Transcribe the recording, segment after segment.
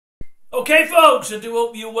Okay folks, I do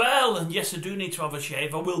hope you're well, and yes I do need to have a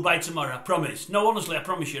shave. I will by tomorrow, I promise. No, honestly, I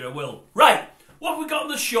promise you I will. Right, what have we got on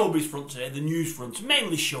the showbiz front today, the news front?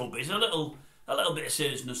 Mainly showbiz, a little bit of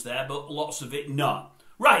seriousness there, but lots of it not.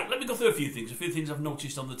 Right, let me go through a few things I've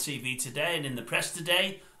noticed on the TV today and in the press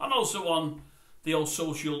today, and also on the old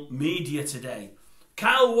social media today.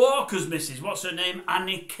 Kyle Walker's missus, what's her name?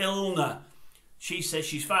 Annie Kilner. She says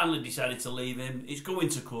she's finally decided to leave him. It's going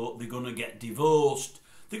to court, they're going to get divorced.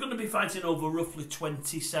 They're going to be fighting over roughly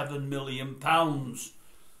 £27 million.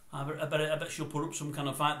 I bet she'll put up some kind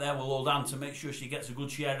of fight there with old Anne to make sure she gets a good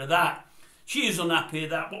share of that. She is unhappy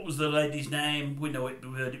that, what was the lady's name? We know it,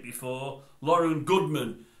 we've heard it before. Lauren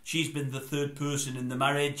Goodman. She's been the third person in the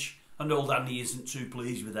marriage, and old Annie isn't too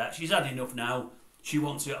pleased with that. She's had enough now. She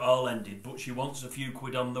wants it all ended, but she wants a few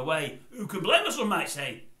quid on the way. Who can blame her, some might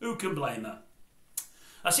say? Who can blame her?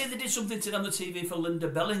 I see they did something today on the TV for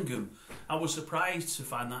Lynda Bellingham. I was surprised to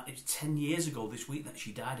find that it's 10 years ago this week that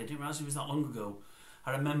she died. I didn't realise it was that long ago.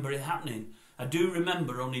 I remember it happening. I do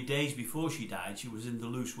remember only days before she died, she was in the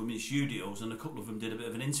Loose Women Studios and a couple of them did a bit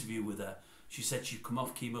of an interview with her. She said she'd come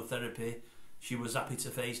off chemotherapy. She was happy to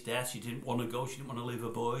face death. She didn't want to go. She didn't want to leave her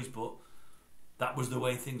boys, but that was the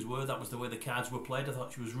way things were. That was the way the cards were played. I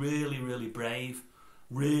thought she was really, really brave.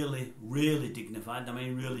 Really, really dignified. I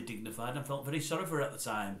mean, really dignified. I felt very sorry for her at the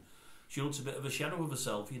time. She looked a bit of a shadow of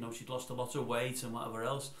herself. You know, she'd lost a lot of weight and whatever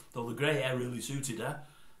else. Though the grey hair really suited her.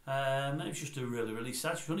 And it was just a really, really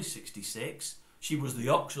sad. She was only 66. She was the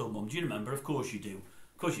Oxo mum. Do you remember? Of course you do.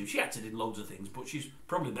 Of course you do. She acted in loads of things, but she's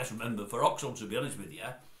probably best remembered for Oxo, to be honest with you.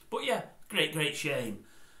 But yeah, great, great shame.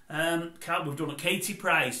 We've done a Katie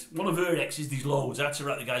Price. One of her exes, there's loads. I had to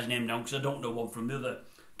write the guy's name down because I don't know one from the other.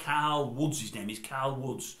 Carl Woods, his name is Carl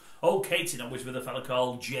Woods. Oh, Katie, now was with a fella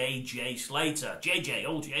called J.J. Slater. J.J.,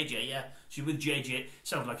 old J.J., yeah. She's with J.J.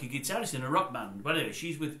 Sounds like a guitarist in a rock band. But anyway,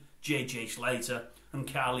 she's with J.J. Slater,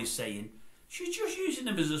 and Carl is saying, she's just using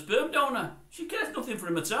him as a sperm donor. She cares nothing for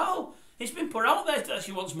him at all. It's been put out there that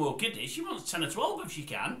she wants more kidneys. She wants 10 or 12 if she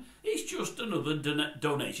can. It's just another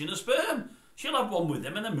donation of sperm. She'll have one with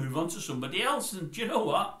him and then move on to somebody else. And do you know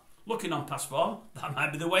what? Looking on past form, that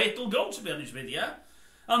might be the way it'll go, to be honest with you.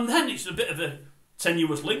 And then it's a bit of a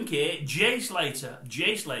tenuous link here. Jay Slater,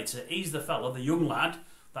 he's the fella, the young lad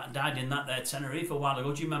that died in that there Tenerife a while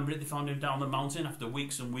ago. Do you remember it? They found him down the mountain after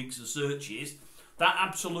weeks and weeks of searches. That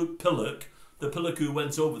absolute pillock, the pillock who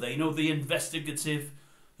went over there, you know, the investigative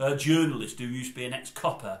journalist who used to be an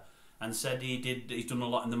ex-copper and said he's done a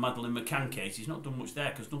lot in the Madeleine McCann case. He's not done much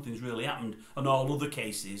there because nothing's really happened on all other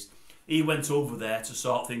cases. He went over there to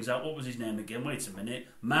sort things out. What was his name again? Wait a minute.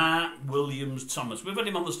 Mark Williams Thomas. We've had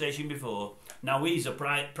him on the station before. Now he's a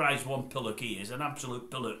prize one pillock. He is an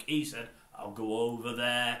absolute pillock. He said, I'll go over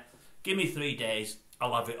there. Give me 3 days.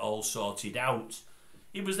 I'll have it all sorted out.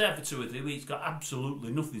 He was there for 2 or 3 weeks. Got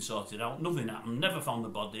absolutely nothing sorted out. Nothing happened. Never found the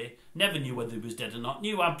body. Never knew whether he was dead or not.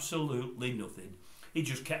 Knew absolutely nothing. He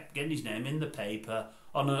just kept getting his name in the paper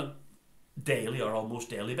on a daily or almost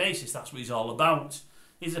daily basis. That's what he's all about.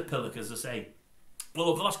 He's a pillock, as I say. Well,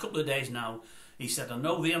 over the last couple of days now, he said, I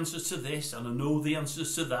know the answers to this and I know the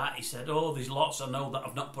answers to that. He said, oh, there's lots I know that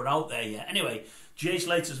I've not put out there yet. Anyway, Jay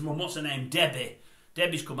Slater's mum, what's her name? Debbie.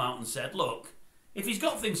 Debbie's come out and said, look, if he's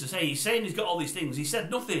got things to say, he's saying he's got all these things. He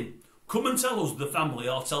said nothing. Come and tell us, the family,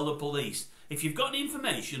 or tell the police. If you've got any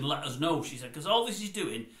information, let us know, she said, because all this is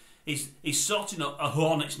doing he's sorting up a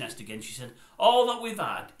hornet's nest again. She said, all that we've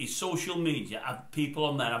had is social media, people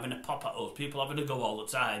on there having a pop at us, people having a go all the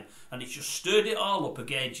time, and it's just stirred it all up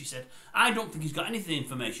again. She said, I don't think he's got anything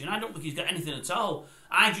information. I don't think he's got anything at all.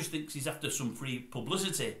 I just think he's after some free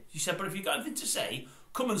publicity. She said, but if you've got anything to say,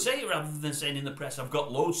 come and say it rather than saying in the press, I've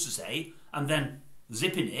got loads to say, and then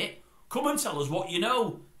zipping it. Come and tell us what you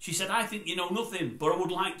know. She said, I think you know nothing, but I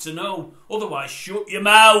would like to know. Otherwise, shut your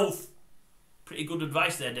mouth. Pretty good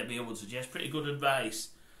advice there, Debbie, I would suggest. Pretty good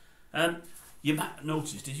advice. You might have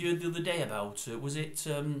noticed, did you hear the other day about, was it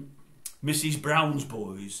Mrs. Brown's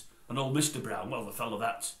boys and old Mr. Brown? Well, the fellow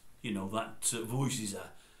that, you know, that voices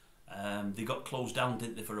her. They got closed down,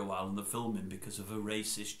 didn't they, for a while, and they're filming because of a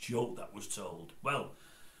racist joke that was told. Well,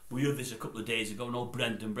 we heard this a couple of days ago, and old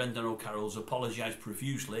Brendan O'Carroll's apologised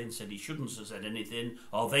profusely and said he shouldn't have said anything,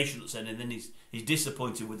 or they shouldn't have said anything. He's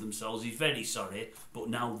disappointed with themselves, he's very sorry, but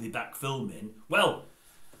now they're back filming. Well,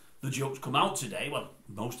 the joke's come out today. Well,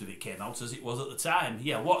 most of it came out as it was at the time.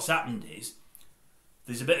 Yeah, what's happened is,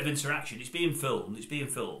 there's a bit of interaction. It's being filmed,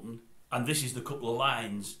 and this is the couple of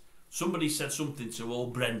lines. Somebody said something to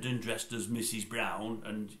old Brendan dressed as Mrs. Brown,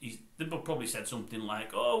 and they probably said something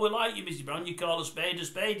like, oh, we like you, Mrs. Brown, you call a spade a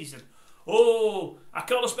spade. He said, oh, I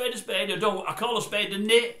call a spade a spade, I call a spade a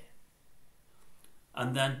nit.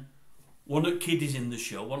 And then one of the kiddies in the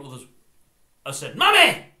show, one of us, I said,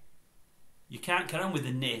 Mummy! You can't carry on with the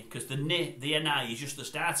N, because the N, the NI is just the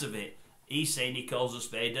start of it. He's saying he calls a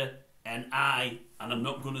spade an I, and I'm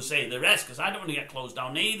not going to say the rest, because I don't want to get closed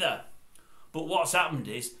down either. But what's happened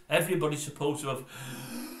is, everybody's supposed to have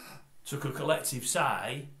took a collective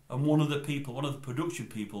sigh, and one of the production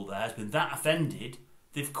people there has been that offended,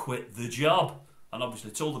 they've quit the job. And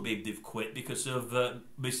obviously told the babe they've quit because of what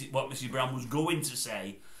Mrs. Brown was going to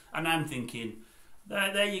say. And I'm thinking,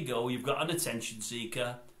 there you go, you've got an attention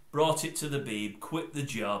seeker, brought it to the babe, quit the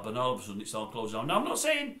job, and all of a sudden it's all closed down. Now, I'm not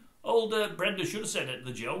saying old Brenda should have said it,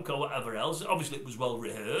 the joke or whatever else. Obviously it was well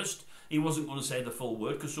rehearsed. He wasn't going to say the full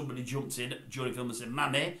word because somebody jumped in during film and said,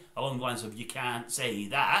 Mammy, along the lines of, you can't say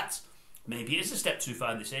that. Maybe it's a step too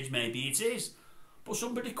far at this age, maybe it is. But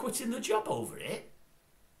somebody quitting the job over it?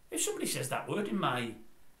 If somebody says that word in my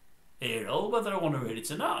ear hole, whether I want to hear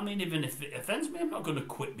it or not, I mean, even if it offends me, I'm not going to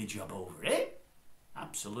quit my job over it.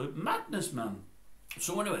 Absolute madness, man.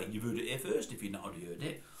 So anyway, you've heard it here first if you've not already heard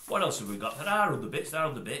it. What else have we got? There are other bits,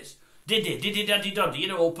 Diddy, Daddy, Doddy, you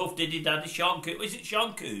know, old Puff Diddy, Daddy, Sean Combs. Is it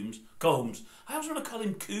Sean Combs? Combs. I always want to call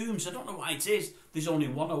him Combs. I don't know why it is. There's only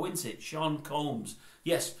one O, isn't it? Sean Combs.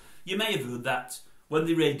 Yes, you may have heard that when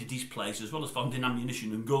they raided his place, as well as finding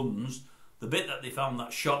ammunition and guns, the bit that they found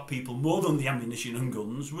that shocked people more than the ammunition and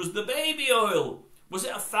guns was the baby oil. Was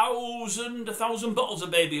it 1,000 bottles of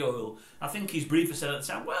baby oil? I think his briefer said at the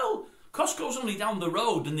time, well, Costco's only down the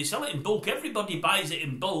road and they sell it in bulk. Everybody buys it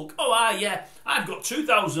in bulk. Oh, yeah, I've got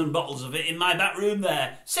 2,000 bottles of it in my back room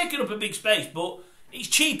there. It's taking up a big space, but it's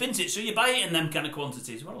cheap, isn't it? So you buy it in them kind of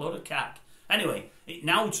quantities. What a load of cack. Anyway, it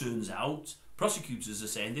now turns out prosecutors are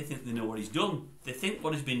saying they think they know what he's done. They think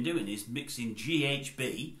what he's been doing is mixing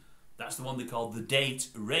GHB, that's the one they call the date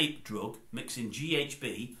rape drug, mixing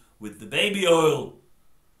GHB with the baby oil.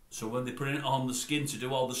 So when they're putting it on the skin to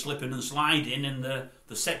do all the slipping and sliding and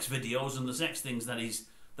the sex videos and the sex things that he's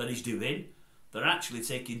doing, they're actually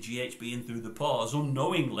taking GHB in through the pores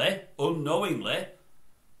unknowingly,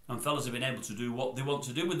 and fellas have been able to do what they want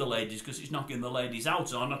to do with the ladies because it's knocking the ladies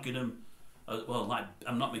out or knocking them, well, like,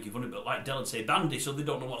 I'm not making fun of it, but like Del say, bandy, so they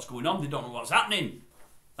don't know what's going on, they don't know what's happening.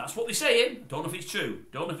 That's what they're saying. Don't know if it's true.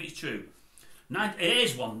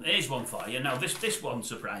 Here's one for you. Now, this one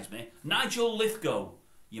surprised me. Nigel Lythgoe.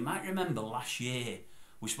 You might remember last year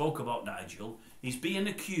we spoke about Nigel. He's being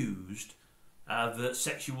accused of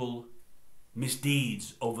sexual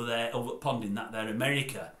misdeeds over at pond in that there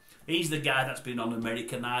America. He's the guy that's been on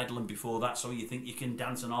American Idol and before that, So You Think You Can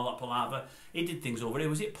Dance and all that palaver. He did things over here.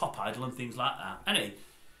 Was it Pop Idol and things like that? Anyway,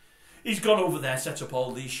 he's gone over there, set up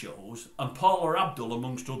all these shows, and Paula Abdul,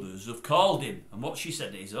 amongst others, have called him. And what she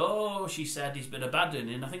said is, she said he's been a bad one.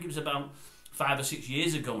 And I think it was about 5 or 6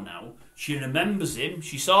 years ago now. She remembers him.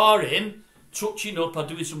 She saw him touching up or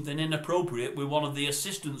doing something inappropriate with one of the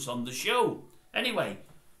assistants on the show. Anyway,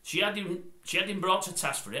 she had him brought to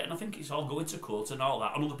task for it, and I think it's all going to court and all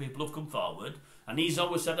that, and other people have come forward, and he's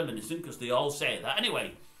always said I'm innocent because they all say that.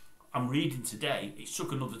 Anyway, I'm reading today, it's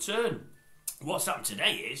took another turn. What's happened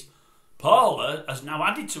today is, Paula has now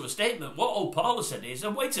added to a statement. What old Paula said is,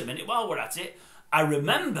 and wait a minute while we're at it, I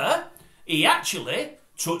remember he actually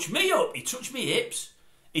touched me up, he touched me hips,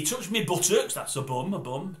 he touched me buttocks, that's a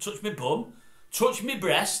bum, touched me bum, touched me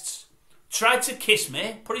breasts, tried to kiss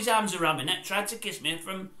me, put his arms around my neck, tried to kiss me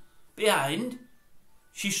from behind.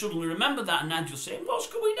 She suddenly remembered that, and Nigel's saying, what's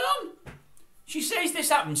going on? She says this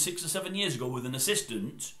happened 6 or 7 years ago with an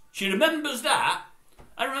assistant. She remembers that,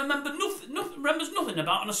 and remembers nothing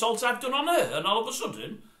about an assault I've done on her, and all of a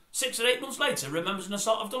sudden, 6 or 8 months later, remembers an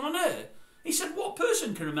assault I've done on her. He said, what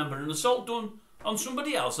person can remember an assault done on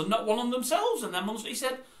somebody else and not one on themselves? And then months he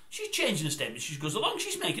said, she's changing a statement, she goes along,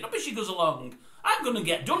 she's making up as she goes along. I'm going to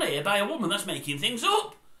get done here by a woman that's making things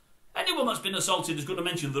up. Anyone that's been assaulted is going to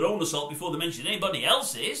mention their own assault before they mention anybody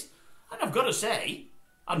else's. And I've got to say,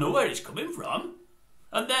 I know where it's coming from.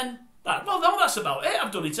 And then, no, that's about it.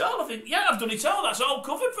 I've done it all. I think, yeah, I've done it all. That's all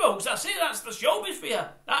covered, folks. That's it. That's the showbiz for you.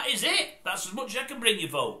 That is it. That's as much as I can bring you,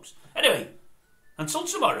 folks. Anyway, until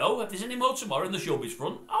tomorrow, if there's any more tomorrow in the showbiz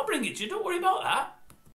front, I'll bring it to you. Don't worry about that.